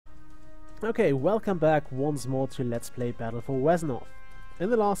Okay, welcome back once more to Let's Play Battle for Wesnoth.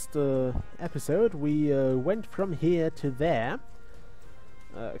 In the last episode we went from here to there,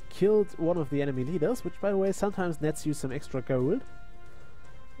 killed one of the enemy leaders, which by the way sometimes nets you some extra gold.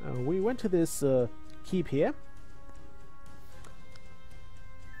 We went to this keep here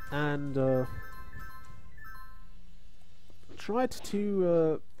and tried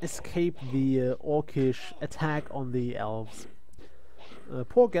to escape the orcish attack on the elves.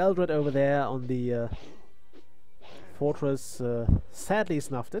 Poor Galdred over there on the fortress sadly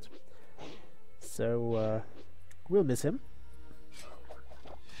snuffed it, so we'll miss him.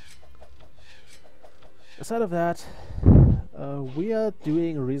 Aside of that, we are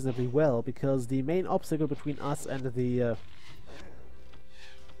doing reasonably well, because the main obstacle between us and the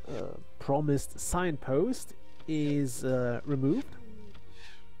promised signpost is removed,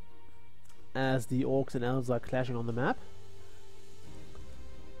 as the orcs and elves are clashing on the map.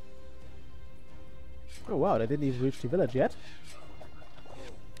 Oh wow, they didn't even reach the village yet.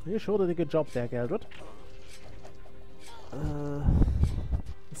 You sure did a good job there, Galdred. The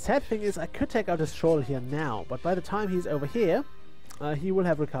sad thing is I could take out his troll here now, but by the time he's over here, he will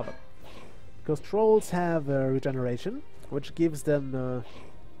have recovered. Because trolls have regeneration, which gives them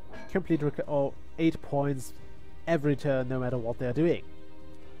complete 8 points every turn, no matter what they're doing.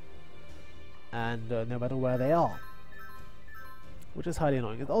 And no matter where they are. Which is highly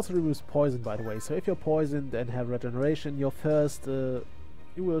annoying. It also removes poison, by the way, so if you're poisoned and have regeneration, you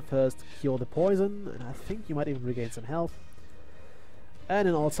will first cure the poison, and I think you might even regain some health. And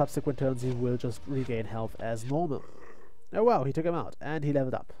in all subsequent turns you will just regain health as normal. Oh wow, he took him out, and he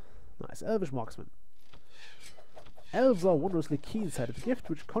leveled up. Nice, Elvish Marksman. Elves are wondrously keen-sighted, gift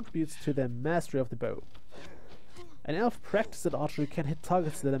which contributes to their mastery of the bow. An elf practiced at archery can hit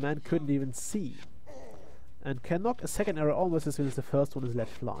targets that a man couldn't even see, and can knock a second arrow almost as soon as the first one is let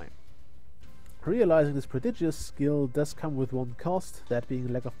fly. Realizing this prodigious skill does come with one cost, that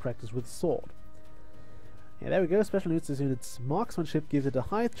being lack of practice with sword. Yeah, there we go, special needs this unit's marksmanship gives it a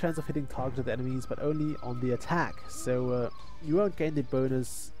high chance of hitting targeted enemies, but only on the attack, so you won't gain the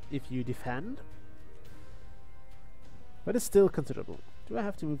bonus if you defend, but it's still considerable. Do I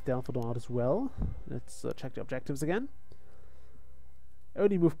have to move down for Donald as well? Let's check the objectives again.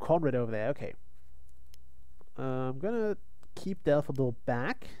 Only move Conrad over there, okay. I'm gonna keep Delphador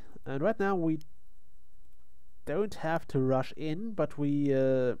back, and right now we don't have to rush in, but we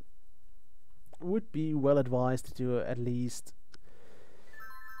would be well advised to at least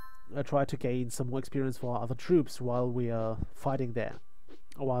try to gain some more experience for our other troops while we are fighting there,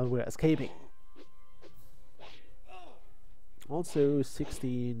 or while we're escaping. Also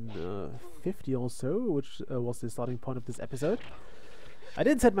 1650 or so, which was the starting point of this episode. I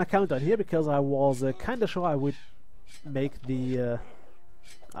didn't set my countdown here because I was kinda sure I would make the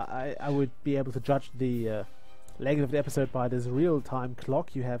I would be able to judge the length of the episode by this real-time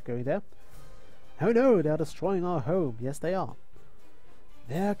clock you have going there. Oh no, they are destroying our home. Yes, they are.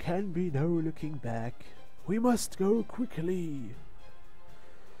 There can be no looking back. We must go quickly.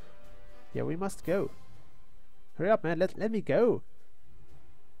 Yeah, we must go. Hurry up, man. Let me go.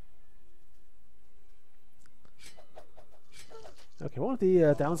 Okay, one of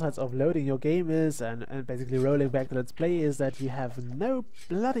the downsides of loading your game is, and basically rolling back the Let's Play, is that you have no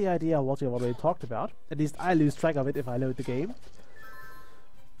bloody idea what you've already talked about. At least I lose track of it if I load the game.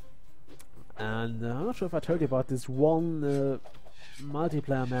 And I'm not sure if I told you about this one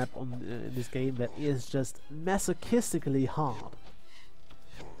multiplayer map in this game that is just masochistically hard.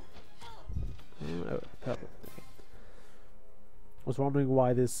 Oh, purple. Okay. I was wondering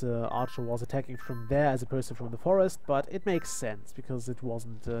why this archer was attacking from there as opposed to from the forest, but it makes sense because it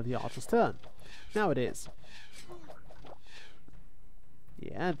wasn't the archer's turn. Now it is.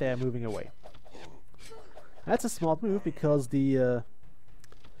 Yeah, and they're moving away. That's a smart move because the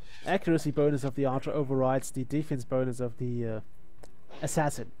accuracy bonus of the archer overrides the defense bonus of the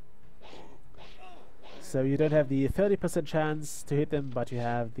assassin. So you don't have the 30% chance to hit them, but you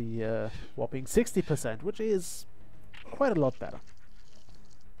have the whopping 60%, which is quite a lot better.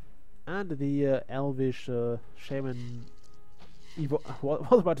 And the elvish shaman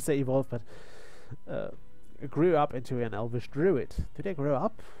was about to say evolved, but grew up into an elvish druid. Did they grow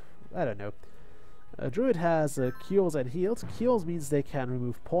up? I don't know. A druid has cures and heals. Cures means they can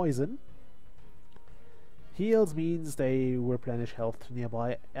remove poison. Heals means they replenish health to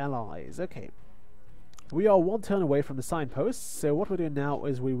nearby allies. Okay. We are one turn away from the signpost, so what we're doing now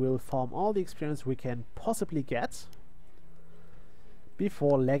is we will farm all the experience we can possibly get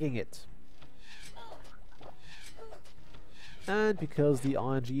before legging it. And because the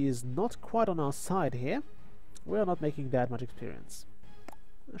RNG is not quite on our side here, we're not making that much experience.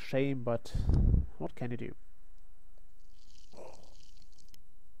 A shame, but what can you do?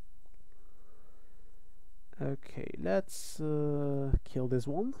 Okay, let's kill this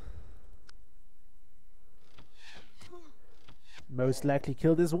one. Most likely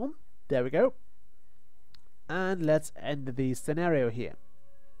kill this one. There we go. And let's end the scenario here.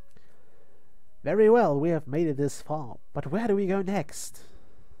 Very well, we have made it this far, but where do we go next?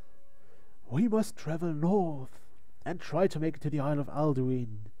 We must travel north and try to make it to the Isle of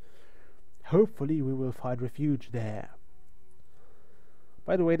Alduin. Hopefully we will find refuge there.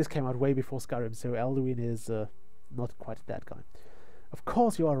 By the way, this came out way before Skyrim, so Alduin is not quite that guy. Of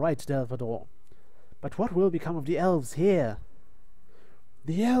course you are right, Delvador. But what will become of the elves here?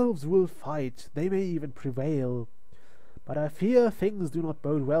 The elves will fight, they may even prevail. But I fear things do not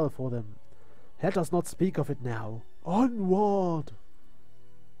bode well for them. Let us not speak of it now. Onward!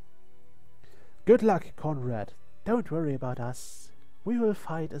 Good luck, Conrad. Don't worry about us. We will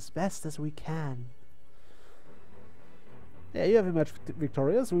fight as best as we can. Yeah, you have emerged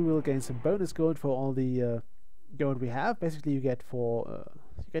victorious. We will gain some bonus gold for all the gold we have. Basically, you get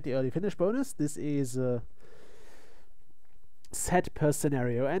the early finish bonus. This is set per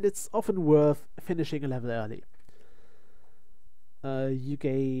scenario, and it's often worth finishing a level early. We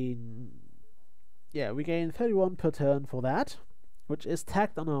gain 31 per turn for that, which is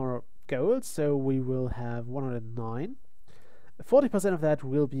tagged on our gold, so we will have 109. 40% of that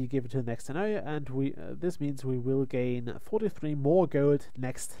will be given to the next scenario, and this means we will gain 43 more gold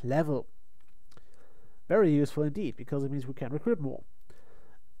next level. Very useful indeed, because it means we can recruit more.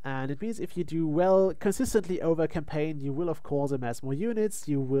 And it means if you do well consistently over a campaign, you will of course amass more units,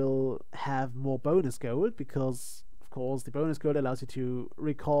 you will have more bonus gold, because of course the bonus gold allows you to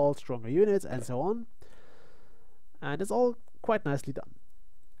recall stronger units and so on. And it's all quite nicely done.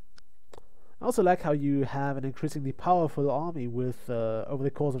 I also like how you have an increasingly powerful army with over the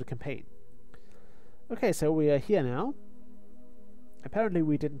course of the campaign. Okay, so we are here now. Apparently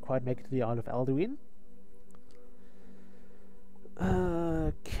we didn't quite make it to the Isle of Alduin.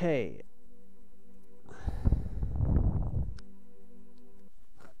 Okay.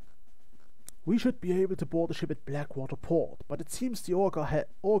 We should be able to board the ship at Blackwater Port, but it seems the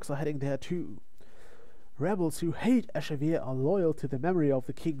orcs are heading there too. Rebels who hate Ashavir are loyal to the memory of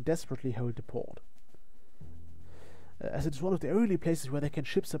the king desperately hold the port, as it is one of the only places where they can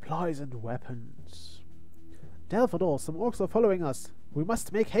ship supplies and weapons. Delvador, some orcs are following us. We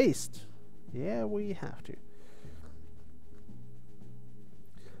must make haste. Yeah, we have to.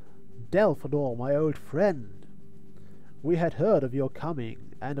 Delvador, my old friend. We had heard of your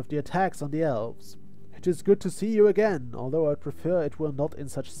coming, and of the attacks on the elves. It is good to see you again, although I'd prefer it were not in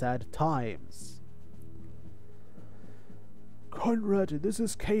such sad times. Conrad, this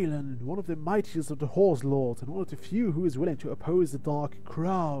is Kalen, one of the mightiest of the Horse Lords, and one of the few who is willing to oppose the Dark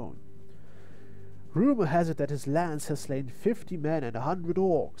Crown. Rumor has it that his lance has slain 50 men and 100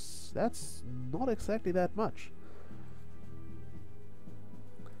 orcs. That's not exactly that much.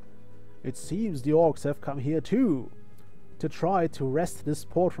 It seems the orcs have come here too, to try to wrest this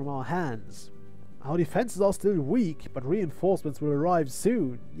port from our hands. Our defenses are still weak, but reinforcements will arrive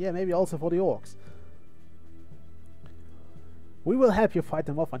soon. Yeah, maybe also for the orcs. We will help you fight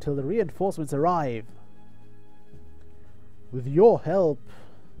them off until the reinforcements arrive. With your help,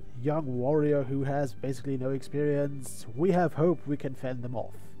 young warrior who has basically no experience, we have hope we can fend them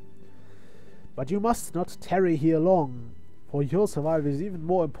off. But you must not tarry here long, for your survival is even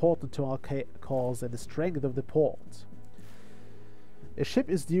more important to our cause than the strength of the port. A ship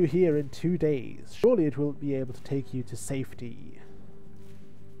is due here in 2 days. Surely it will be able to take you to safety.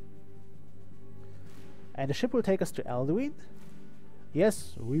 And the ship will take us to Alduin?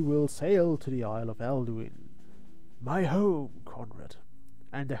 Yes, we will sail to the Isle of Alduin. My home, Conrad.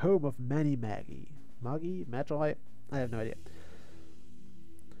 And the home of many Magi. Magi? I have no idea.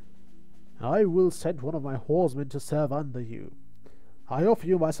 I will send one of my horsemen to serve under you. I offer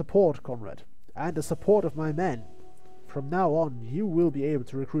you my support, Conrad, and the support of my men. From now on, you will be able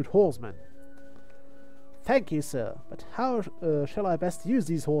to recruit horsemen. Thank you, sir, but how shall I best use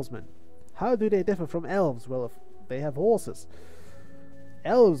these horsemen? How do they differ from elves? Well, if they have horses.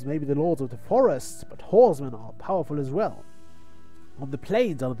 Elves may be the lords of the forest, but horsemen are powerful as well. On the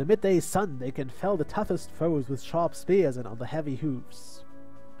plains under the midday sun, they can fell the toughest foes with sharp spears and on the heavy hoofs.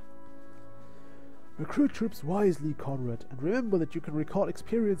 Recruit troops wisely, Conrad, and remember that you can recall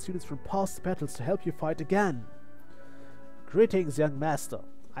experienced units from past battles to help you fight again. Greetings, young master.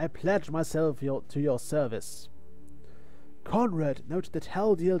 I pledge myself to your service. Conrad, note that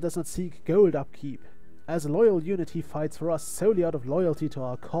Haldiel does not seek gold upkeep. As a loyal unit, he fights for us solely out of loyalty to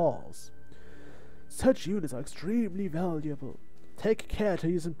our cause. Such units are extremely valuable. Take care to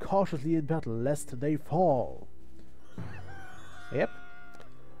use them cautiously in battle, lest they fall. Yep.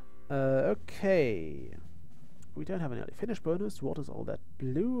 Okay. We don't have any early finish bonus. What is all that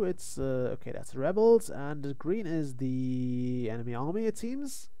blue? It's, okay, that's rebels, and green is the enemy army, it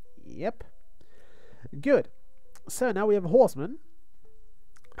seems. Yep. Good. So now we have horsemen.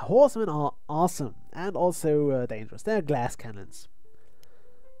 Horsemen are awesome, and also dangerous. They're glass cannons.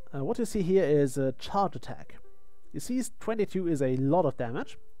 What you see here is a charge attack. You see 22 is a lot of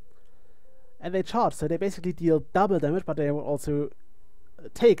damage. And they charge, so they basically deal double damage, but they will also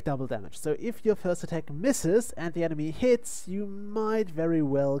take double damage. So if your first attack misses and the enemy hits, you might very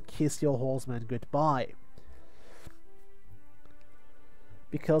well kiss your horsemen goodbye.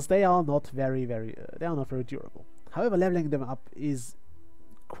 Because they are not very durable. However, leveling them up is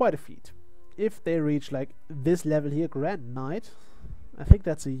quite a feat. If they reach like this level here, Grand Knight, I think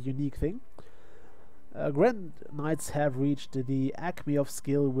that's a unique thing. Grand Knights have reached the acme of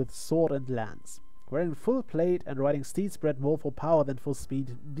skill with sword and lance. Wearing full plate and riding steeds bred more for power than for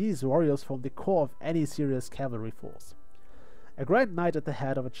speed, these warriors form the core of any serious cavalry force. A Grand Knight at the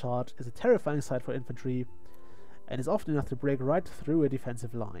head of a charge is a terrifying sight for infantry, and is often enough to break right through a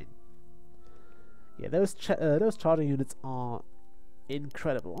defensive line. Yeah, those charging units are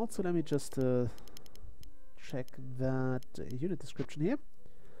incredible. Also, let me just check that unit description here.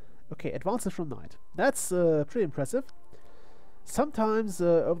 Okay, advances from Knight. That's pretty impressive. Sometimes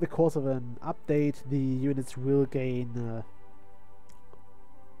over the course of an update, the units will gain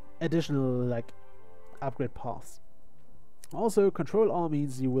additional like upgrade paths. Also, control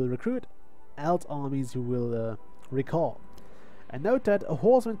armies you will recruit, alt armies you will recall. And note that a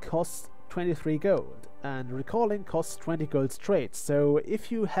horseman costs 23 gold, and recalling costs 20 gold straight. So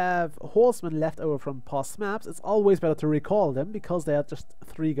if you have horsemen left over from past maps, it's always better to recall them, because they are just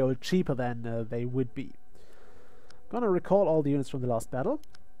 3 gold cheaper than they would be. Gonna recall all the units from the last battle,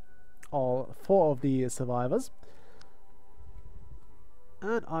 all 4 of the survivors.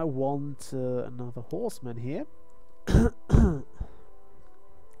 And I want another horseman here. And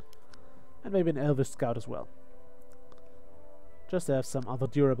maybe an Elvish scout as well. Just to have some other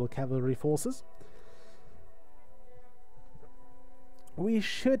durable cavalry forces. We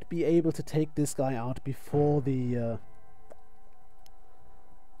should be able to take this guy out before the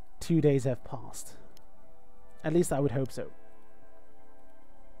 2 days have passed. At least I would hope so.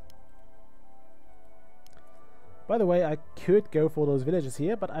 By the way, I could go for those villages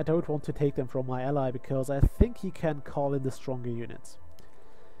here, but I don't want to take them from my ally, because I think he can call in the stronger units.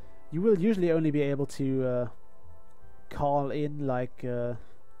 You will usually only be able to call in like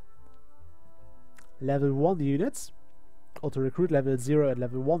level 1 units, or to recruit level 0 and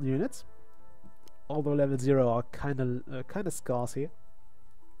level 1 units, although level 0 are kinda scarce here.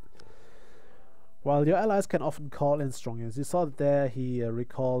 While your allies can often call in strong units. You saw that there he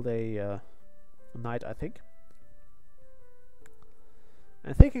recalled a knight, I think.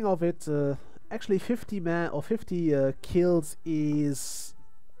 And thinking of it, actually 50 man or 50 kills is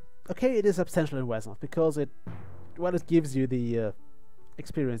okay. It is substantial in Wesnoth, because it gives you the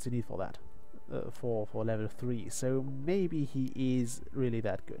experience you need for that, for level 3. So maybe he is really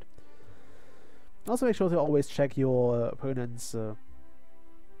that good. Also, make sure to always check your opponent's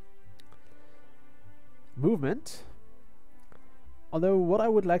movement. Although what I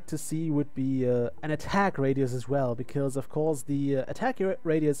would like to see would be an attack radius as well, because of course the attack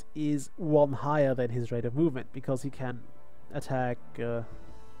radius is 1 higher than his rate of movement, because he can attack I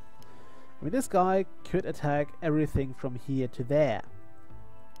mean, this guy could attack everything from here to there,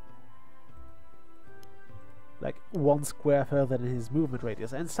 like 1 square further than his movement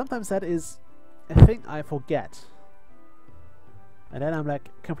radius, and sometimes that is a thing I forget. And then I'm like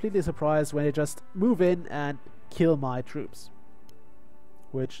completely surprised when they just move in and kill my troops.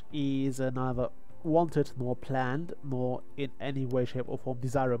 Which is neither wanted nor planned, nor in any way, shape or form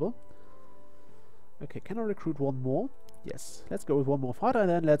desirable. Okay, can I recruit 1 more? Yes, let's go with 1 more fighter, and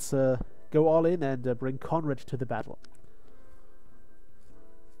then let's go all in and bring Conrad to the battle.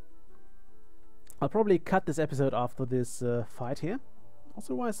 I'll probably cut this episode after this fight here.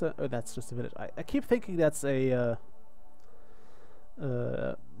 Also, why is that? Oh, that's just a village. I keep thinking that's a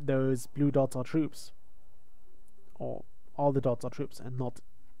those blue dots are troops, or all the dots are troops and not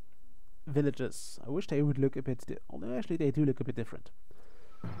villages. I wish they would look a bit although actually they do look a bit different.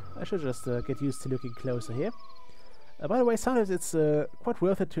 I should just get used to looking closer here. By the way, sometimes it's quite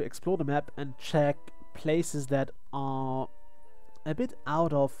worth it to explore the map and check places that are a bit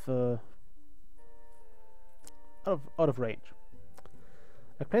out of range.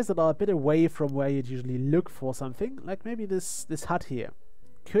 Like places that are a bit away from where you'd usually look for something, like maybe this hut here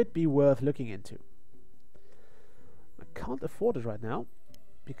could be worth looking into. can't afford it right now,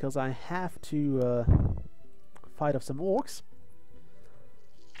 because I have to fight off some orcs.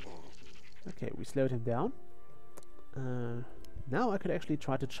 Okay, we slowed him down. Now I could actually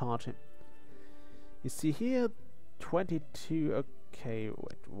try to charge him. You see here, 22. Okay,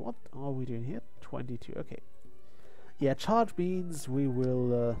 wait, what are we doing here? 22. Okay. Yeah, charge means we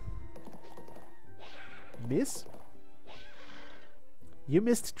will miss. You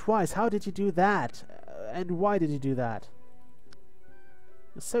missed twice. How did you do that? And why did you do that?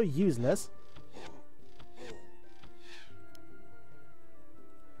 You're so useless.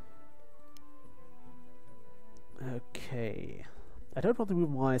 Okay. I don't want to move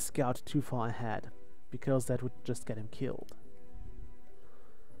my scout too far ahead, because that would just get him killed.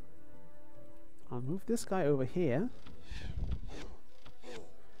 I'll move this guy over here.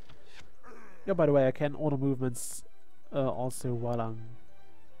 Yeah, by the way, I can order movements also while I'm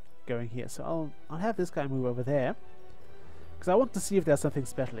going here. So I'll have this guy move over there, because I want to see if there's something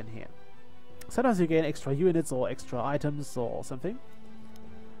special in here. Sometimes you gain extra units or extra items or something.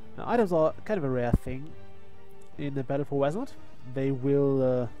 Now, items are kind of a rare thing in the Battle for Wesnoth. They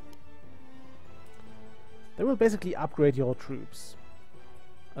will basically upgrade your troops.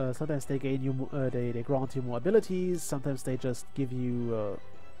 Sometimes they gain you, they grant you more abilities. Sometimes they just give you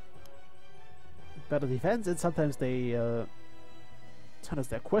better defense, and sometimes they're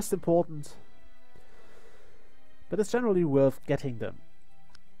quest important. But it's generally worth getting them.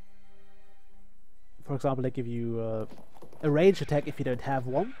 For example, they give you a range attack if you don't have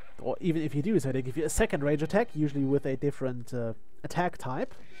one, or even if you do, so they give you a second range attack, usually with a different attack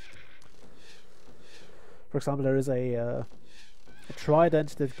type. For example, there is a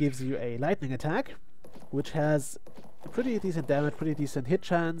trident that gives you a lightning attack, which has a pretty decent damage, pretty decent hit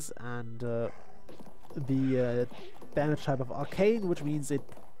chance, and the damage type of arcane, which means it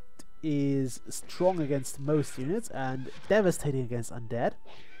is strong against most units and devastating against undead.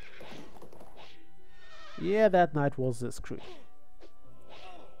 Yeah, that knight was screwed.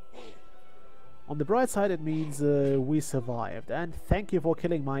 On the bright side, it means we survived, and thank you for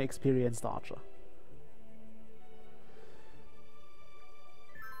killing my experienced archer.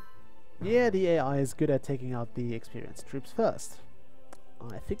 Yeah, the AI is good at taking out the experienced troops first.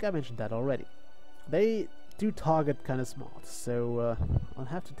 I think I mentioned that already. They do target kind of smart, so I'll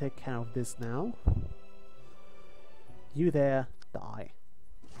have to take care of this now. You there, die.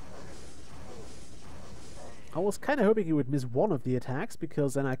 I was kind of hoping he would miss one of the attacks,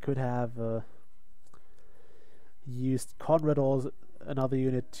 because then I could have used Conrad or another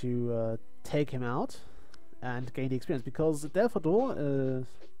unit to take him out and gain the experience, because Delphador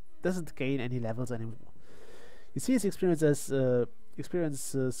doesn't gain any levels anymore. You see his experience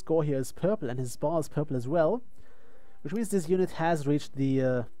score here is purple, and his bar is purple as well, which means this unit has reached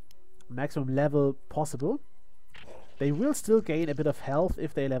the maximum level possible. They will still gain a bit of health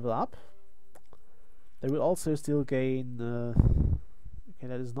if they level up. They will also still gain... okay,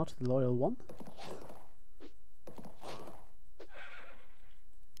 that is not the loyal one.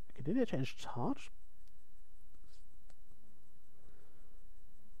 Okay, did they change charge?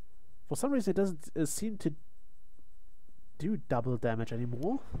 For some reason it doesn't seem to do double damage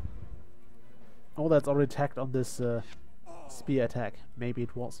anymore. Oh, that's already tacked on this spear attack. Maybe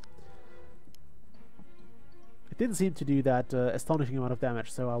it was. It didn't seem to do that astonishing amount of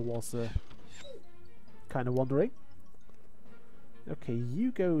damage, so I was kind of wondering. Okay,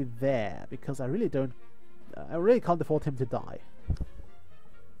 you go there, because I really can't afford him to die.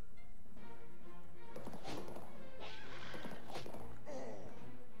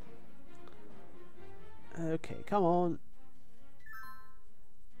 Okay, come on.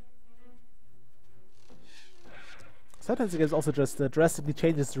 Sometimes the game also just drastically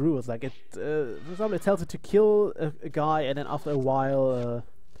changes the rules. Like it, for example, it tells you to kill a guy, and then after a while,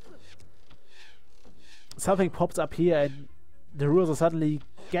 something pops up here, and the rules will suddenly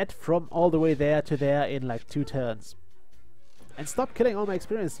get from all the way there to there in like 2 turns. And stop killing all my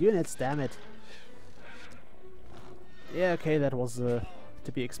experienced units, damn it. Yeah, okay, that was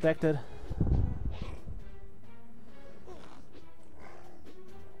to be expected.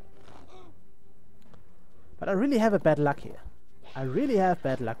 But I really have a bad luck here. I really have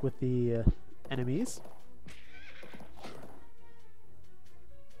bad luck with the enemies.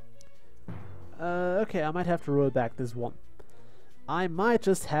 Okay, I might have to roll back this one. I might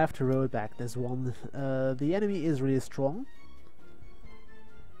just have to roll back this one. The enemy is really strong.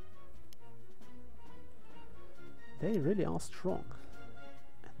 They really are strong.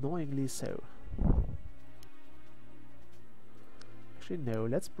 Annoyingly so. Actually, no.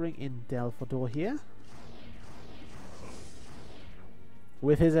 Let's bring in Delphador here.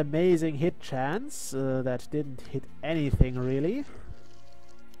 with his amazing hit chance that didn't hit anything really.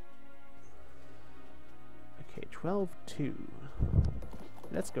 Okay, 12-2.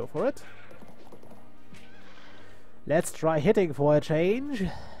 Let's go for it. Let's try hitting for a change.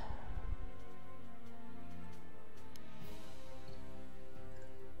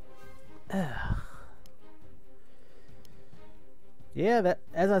 Yeah, that,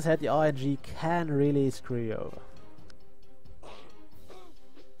 as I said, the RNG can really screw you over.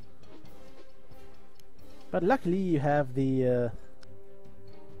 But luckily you have the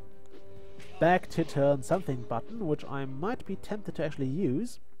back to turn something button, which I might be tempted to actually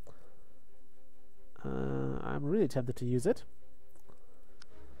use. I'm really tempted to use it.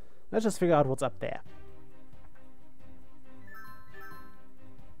 Let's just figure out what's up there.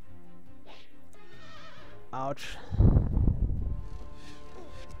 Ouch.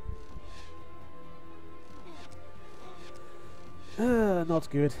 Not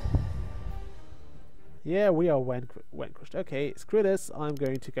good. Yeah, we are vanquished. Okay, screw this. I'm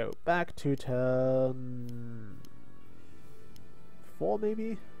going to go back to turn 4,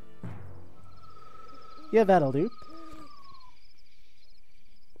 maybe? Yeah, that'll do.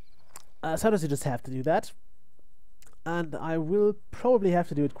 Sometimes you just have to do that. And I will probably have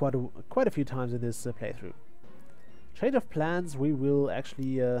to do it quite a few times in this playthrough. Change of plans, we will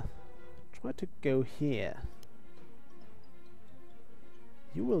actually try to go here.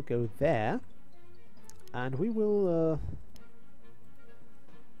 You will go there, and we will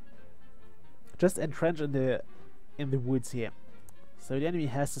just entrench in the woods here. So the enemy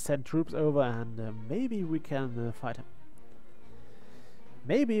has to send troops over, and maybe we can fight him.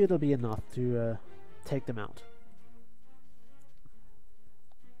 Maybe it'll be enough to take them out.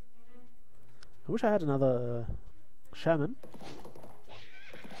 I wish I had another shaman.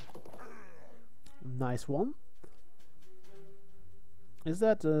 Nice one. Is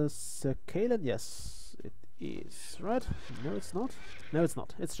that a Circalen? Yes, it is, right? No, it's not. No, it's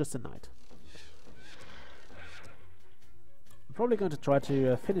not. It's just a knight. I'm probably going to try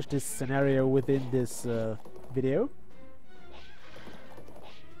to finish this scenario within this video.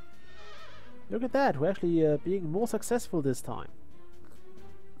 Look at that, we're actually being more successful this time.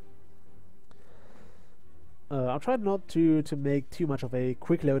 I'll try not to make too much of a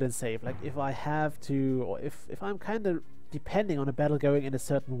quick load and save. Like if I have to, or if I'm kind of depending on a battle going in a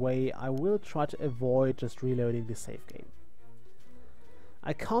certain way, I will try to avoid just reloading the save game.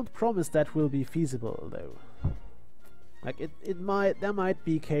 I can't promise that will be feasible though. Like there might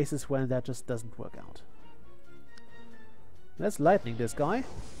be cases when that just doesn't work out. Let's lightning this guy.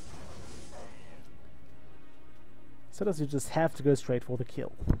 Sometimes you just have to go straight for the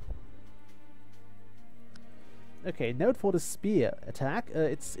kill. Okay, note for the spear attack,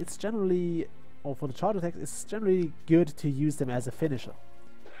 it's generally, or for the charge attacks, it's generally good to use them as a finisher.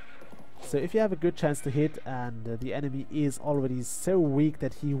 So if you have a good chance to hit and the enemy is already so weak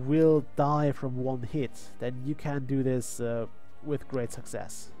that he will die from one hit, then you can do this with great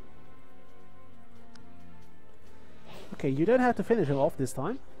success. Okay, you don't have to finish him off this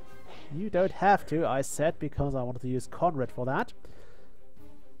time. You don't have to, I said, because I wanted to use Conrad for that.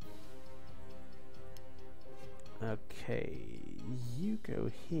 Okay, you go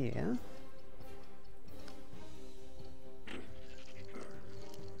here.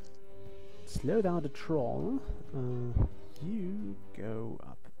 Slow down the troll. You go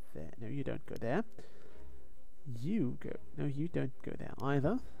up there. No, you don't go there. You go... No, you don't go there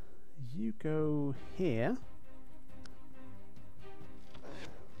either. You go here.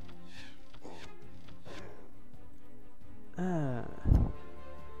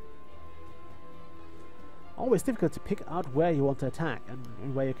 Always difficult to pick out where you want to attack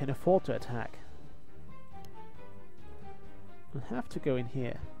and where you can afford to attack. I'll have to go in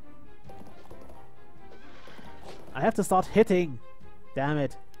here. I have to start hitting! Damn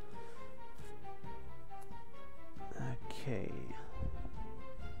it! Okay.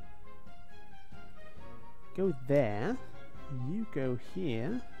 Go there. You go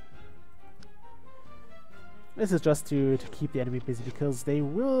here. This is just to keep the enemy busy, because they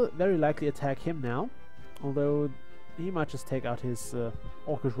will very likely attack him now. Although he might just take out his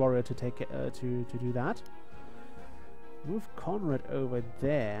Orcish warrior to take to do that. Move Conrad over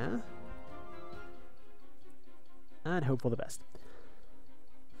there, and hope for the best.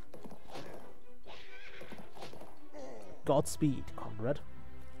 Godspeed, Conrad.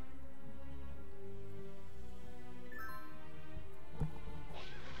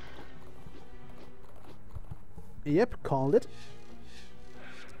 Yep, called it.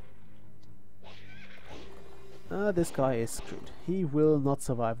 This guy is screwed. He will not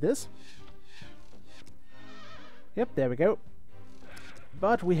survive this. Yep, there we go.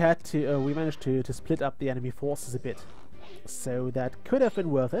 But we had to, we managed to split up the enemy forces a bit. So that could have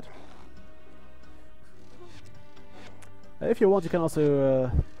been worth it. If you want, you can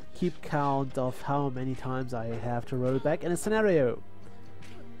also keep count of how many times I have to roll back in a scenario.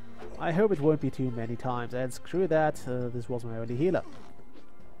 I hope it won't be too many times, and screw that, this was my only healer.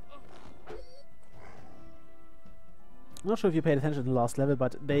 I'm not sure if you paid attention to the last level,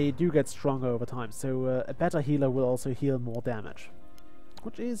 but they do get stronger over time, so a better healer will also heal more damage.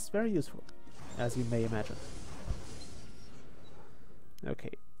 Which is very useful, as you may imagine.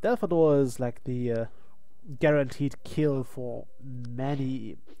 Okay, Delphador is like the guaranteed kill for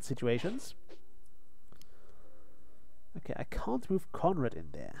many situations. Okay, I can't move Conrad in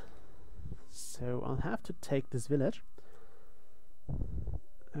there, so I'll have to take this village.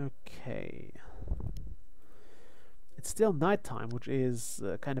 Okay. It's still nighttime, which is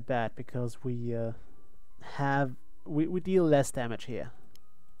kind of bad because we deal less damage here.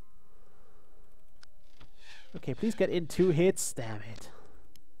 Okay, please get in 2 hits. Damn it.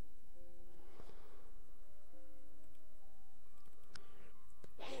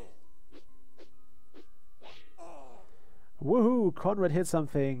 Woohoo! Conrad hit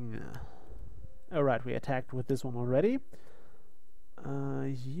something. Alright, we attacked with this one already.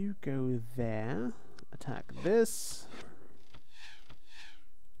 You go there. Attack this.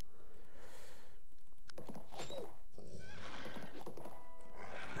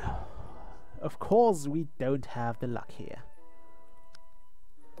 Of course, we don't have the luck here.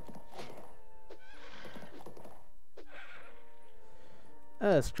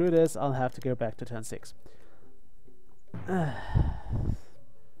 Screw this, I'll have to go back to turn 6.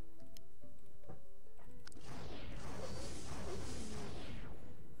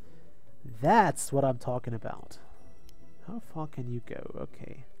 That's what I'm talking about. How far can you go?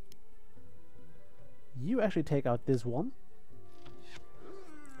 Okay. You actually take out this one.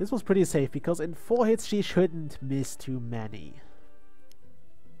 This was pretty safe because in 4 hits she shouldn't miss too many.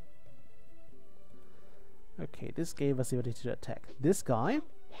 Okay, this gave us the ability to attack this guy.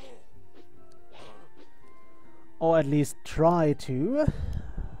 Or at least try to.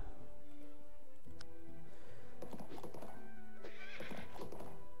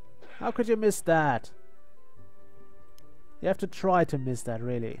 How could you miss that? You have to try to miss that,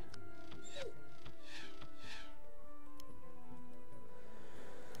 really.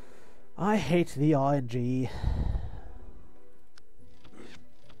 I hate the RNG.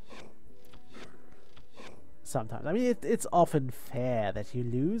 Sometimes. I mean, it's often fair that you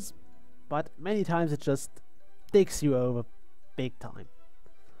lose, but many times it just takes you over big time.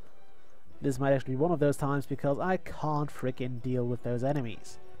 This might actually be one of those times because I can't frickin' deal with those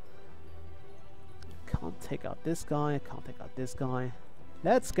enemies. Can't take out this guy, can't take out this guy.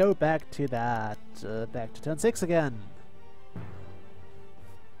 Let's go back to that, back to turn 6 again.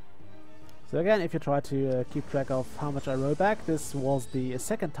 So again, if you try to keep track of how much I roll back, this was the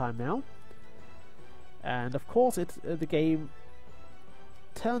second time now. And of course the game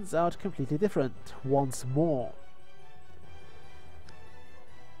turns out completely different once more.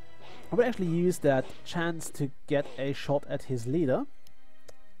 I would actually use that chance to get a shot at his leader.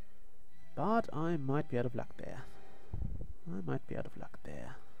 But I might be out of luck there. I might be out of luck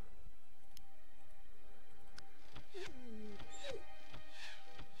there.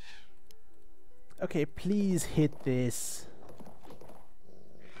 Okay, please hit this.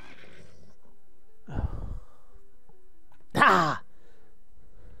 Oh. Ah!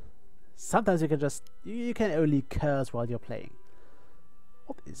 Sometimes you can just... You can only curse while you're playing.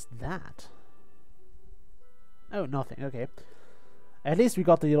 What is that? Oh, nothing. Okay. At least we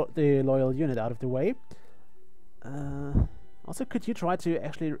got the loyal unit out of the way. Also, could you try to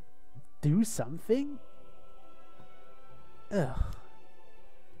actually do something? Ugh.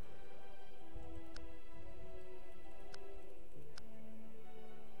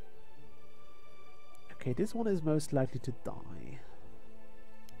 Okay, this one is most likely to die.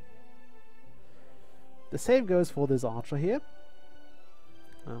 The same goes for this archer here.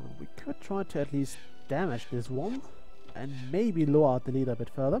 We could try to at least damage this one and maybe lower out the leader a bit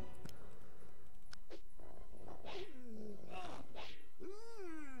further.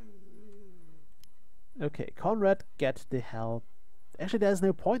 Okay, Conrad, get the hell... Actually, there's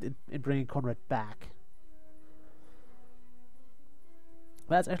no point in bringing Conrad back.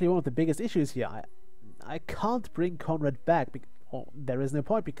 That's actually one of the biggest issues here. I can't bring Conrad back, there is no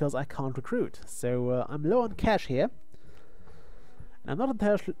point because I can't recruit. So I'm low on cash here. And I'm not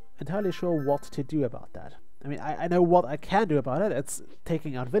entirely sure what to do about that. I mean, I know what I can do about it, it's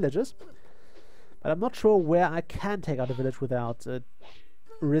taking out villages. But I'm not sure where I can take out a village without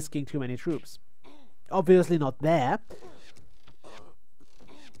risking too many troops. Obviously not there.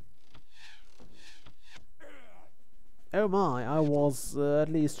 Oh my, I was at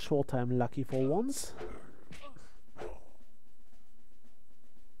least short time lucky for once.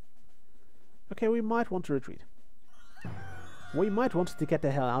 Okay, we might want to retreat. We might want to get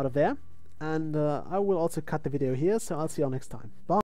the hell out of there. And I will also cut the video here, so I'll see you all next time. Bye!